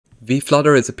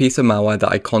VFlooder is a piece of malware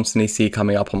that I constantly see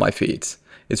coming up on my feeds.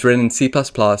 It's written in C++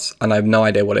 and I have no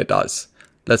idea what it does.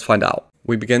 Let's find out.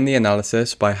 We begin the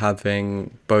analysis by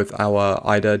having both our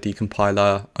IDA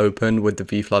decompiler open with the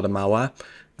VFlooder malware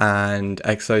and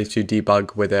x32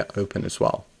 debug with it open as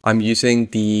well. I'm using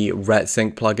the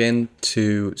ret-sync plugin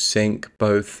to sync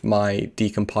both my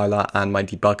decompiler and my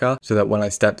debugger so that when I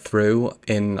step through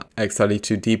in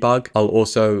x32 debug, I'll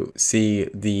also see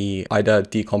the IDA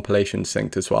decompilation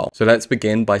synced as well. So let's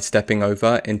begin by stepping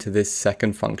over into this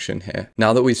second function here.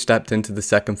 Now that we've stepped into the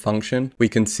second function, we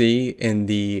can see in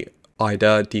the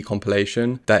IDA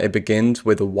decompilation that it begins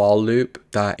with a while loop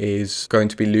that is going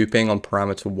to be looping on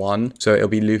parameter 1, so it'll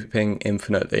be looping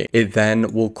infinitely. It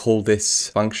then will call this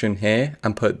function here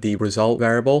and put the result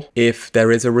variable. If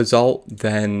there is a result,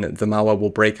 then the malware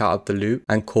will break out of the loop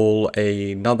and call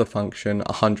another function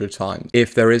 100 times.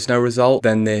 If there is no result,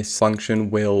 then this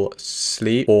function will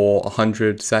sleep for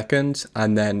 100 seconds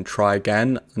and then try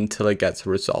again until it gets a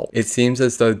result. It seems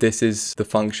as though this is the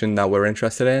function that we're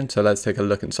interested in, so let's take a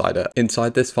look inside it.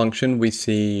 Inside this function, we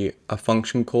see a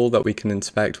function call that we can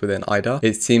inspect within IDA.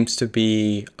 It seems to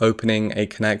be opening a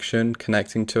connection,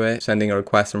 connecting to it, sending a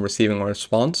request and receiving a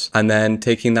response, and then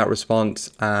taking that response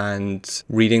and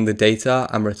reading the data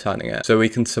and returning it. So we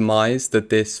can surmise that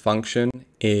this function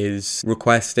is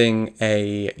requesting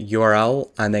a URL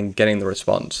and then getting the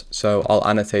response. So I'll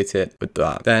annotate it with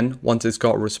that. Then once it's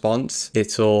got a response,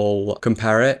 it'll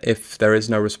compare it. If there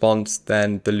is no response,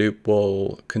 then the loop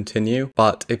will continue.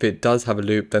 But if it does have a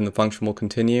loop, then the function will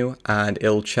continue and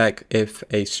it'll check if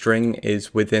a string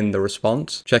is within the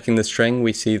response. Checking the string,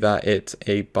 we see that it's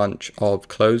a bunch of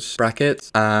close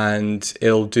brackets and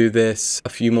it'll do this a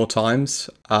few more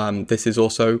times. This is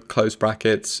also close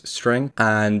brackets string,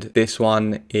 and this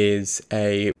one is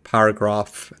a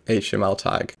paragraph HTML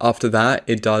tag. After that,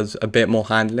 it does a bit more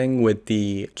handling with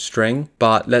the string,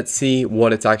 but let's see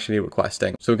what it's actually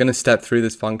requesting. So we're going to step through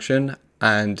this function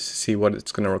and see what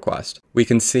it's going to request. We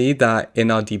can see that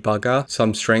in our debugger,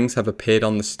 some strings have appeared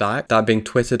on the stack, that being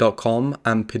twitter.com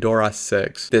and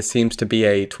Pidoras6. This seems to be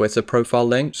a Twitter profile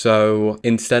link. So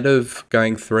instead of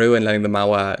going through and letting the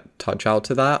malware touch out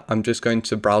to that, I'm just going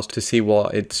to browse to see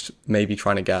what it's maybe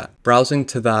trying to get. Browsing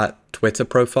to that Twitter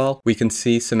profile, we can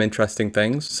see some interesting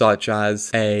things such as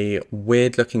a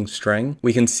weird looking string.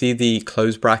 We can see the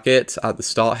close brackets at the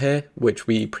start here, which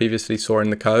we previously saw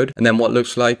in the code, and then what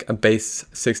looks like a base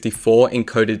 64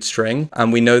 encoded string.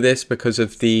 And we know this because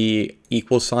of the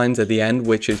equal signs at the end,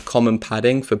 which is common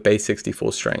padding for base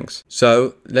 64 strings.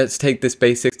 So let's take this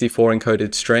base 64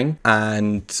 encoded string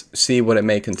and see what it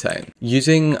may contain.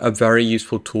 Using a very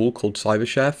useful tool called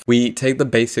CyberChef, we take the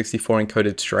base 64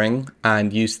 encoded string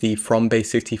and use the from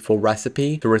base 64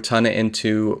 recipe to return it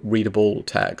into readable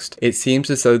text. It seems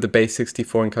as though the base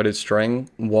 64 encoded string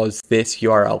was this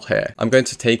URL here. I'm going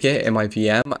to take it in my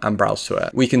VM and browse to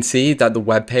it. We can see that the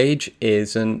web page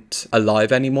isn't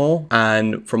alive anymore,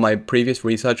 and from my previous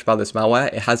research about this malware,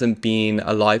 it hasn't been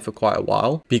alive for quite a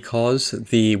while. Because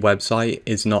the website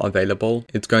is not available,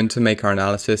 it's going to make our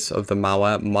analysis of the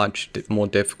malware much more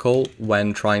difficult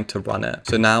when trying to run it.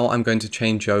 So now I'm going to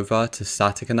change over to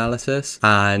static analysis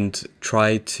and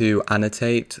try to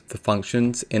annotate the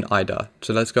functions in IDA.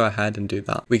 So let's go ahead and do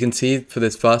that. We can see for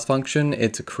this first function,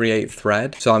 it's a create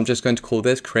thread. So I'm just going to call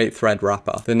this create thread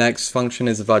wrapper. The next function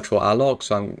is a virtual alloc.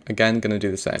 So I'm again going to do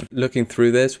the same. Looking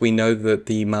through this, we know that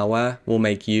the malware will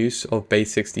make use of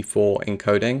base 64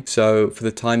 encoding. So for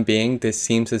the time being, this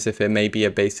seems as if it may be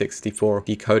a base 64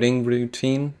 decoding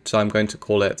routine. So I'm going to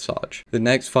call it such. The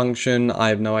next function, I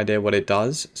have no idea what it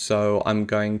does. So I'm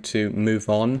going to move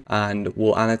on and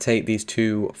we'll annotate these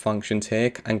two functions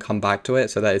here and come back to it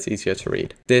so that it's easier to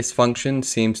read. This function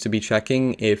seems to be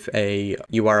checking if a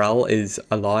URL is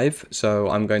alive. So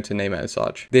I'm going to name it as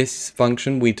such. This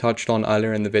function we touched on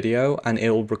earlier in the video and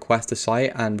it will request a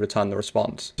site and return the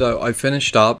response. So I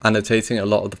finished up annotating a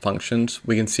lot of the functions.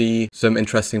 We can see some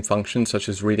interesting functions such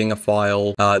as reading a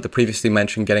file, the previously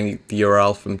mentioned getting the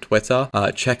URL from Twitter,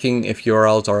 checking if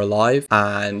URLs are alive,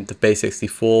 and the base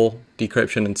 64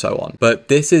 decryption and so on. But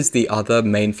this is the other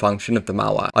main function of the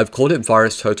malware. I've called it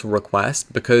VirusTotal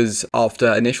request because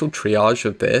after initial triage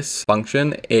of this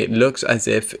function, it looks as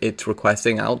if it's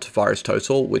requesting out to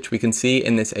VirusTotal, which we can see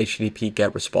in this HTTP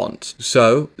GET response.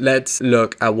 So let's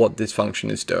look at what this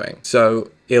function is doing. So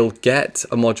it'll get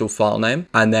a module file name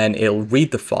and then it'll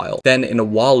read the file. Then in a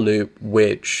while loop,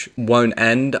 which won't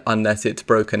end unless it's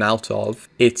broken out of,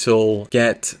 it'll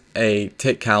get a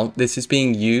tick count. This is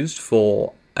being used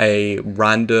for a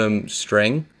random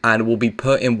string and will be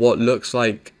put in what looks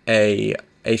like a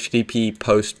HTTP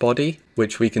post body.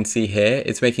 which we can see here.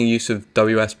 It's making use of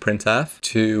WSPrintf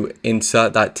to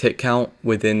insert that tick count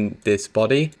within this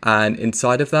body. And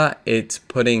inside of that, it's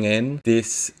putting in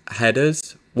this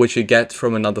headers, which it gets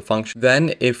from another function.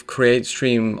 Then if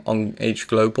createStream on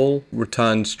hglobal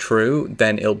returns true,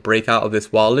 then it'll break out of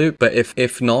this while loop. But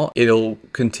if not, it'll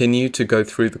continue to go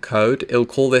through the code. It'll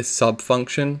call this sub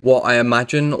function. What I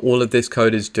imagine all of this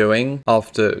code is doing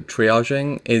after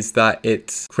triaging is that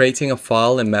it's creating a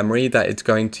file in memory that it's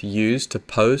going to use to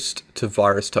post to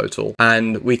VirusTotal.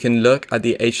 And we can look at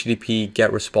the HTTP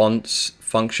GET response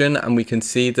function, and we can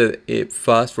see that it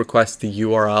first requests the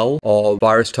URL of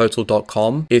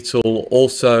virustotal.com. It'll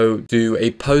also do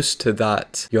a post to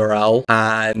that URL,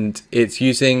 and it's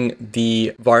using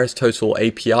the VirusTotal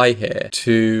API here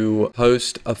to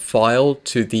post a file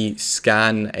to the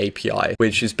scan API,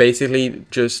 which is basically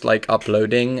just like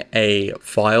uploading a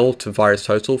file to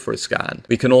VirusTotal for a scan.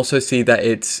 We can also see that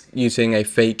it's using a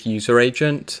fake user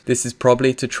agent. This is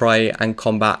probably to try and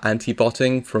combat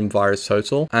anti-botting from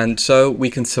VirusTotal, and so we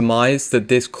can surmise that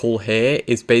this call here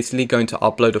is basically going to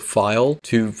upload a file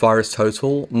to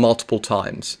VirusTotal multiple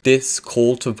times. This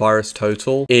call to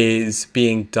VirusTotal is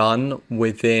being done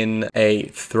within a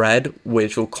thread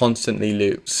which will constantly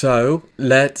loop. So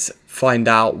let's find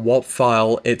out what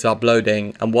file it's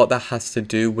uploading and what that has to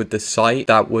do with the site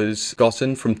that was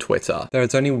gotten from Twitter. There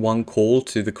is only one call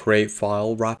to the create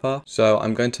file wrapper, so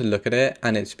I'm going to look at it,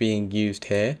 and it's being used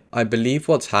here. I believe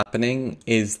what's happening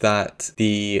is that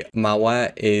the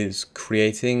malware is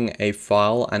creating a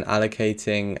file and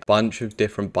allocating a bunch of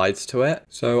different bytes to it.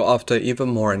 So after even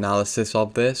more analysis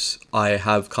of this, I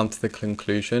have come to the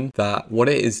conclusion that what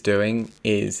it is doing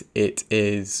is it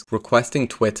is requesting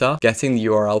Twitter, getting the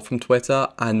URL from Twitter,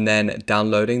 and then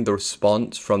downloading the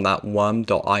response from that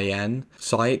worm.in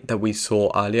site that we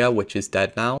saw earlier, which is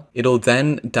dead now. It'll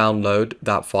then download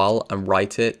that file and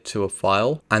write it to a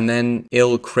file, and then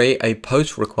it'll create a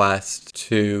post request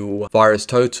to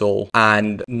VirusTotal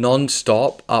and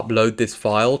non-stop upload this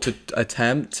file to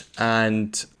attempt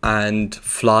and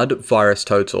flood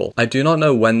VirusTotal. I do not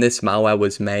know when this malware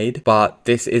was made, but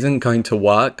this isn't going to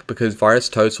work because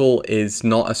VirusTotal is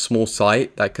not a small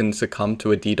site that can succumb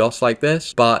to a DDoS like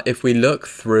this. But if we look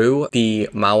through the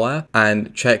malware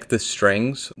and check the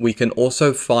strings, we can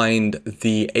also find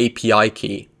the API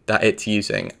key that it's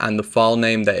using and the file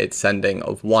name that it's sending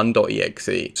of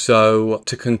 1.exe. So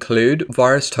to conclude,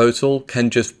 VirusTotal can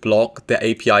just block the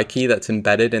API key that's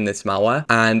embedded in this malware,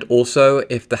 and also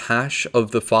if the hash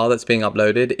of the file that's being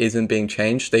uploaded isn't being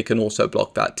changed, they can also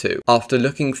block that too. After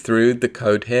looking through the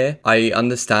code here, I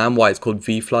understand why it's called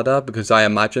VFlooder, because I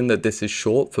imagine that this is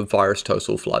short for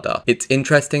VirusTotal Flooder. It's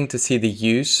interesting to see the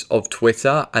use of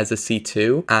Twitter as a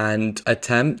C2 and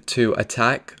attempt to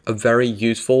attack a very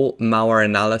useful malware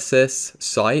analysis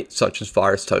site such as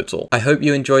VirusTotal. I hope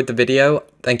you enjoyed the video.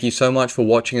 Thank you so much for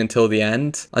watching until the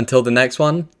end. Until the next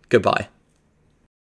one, goodbye.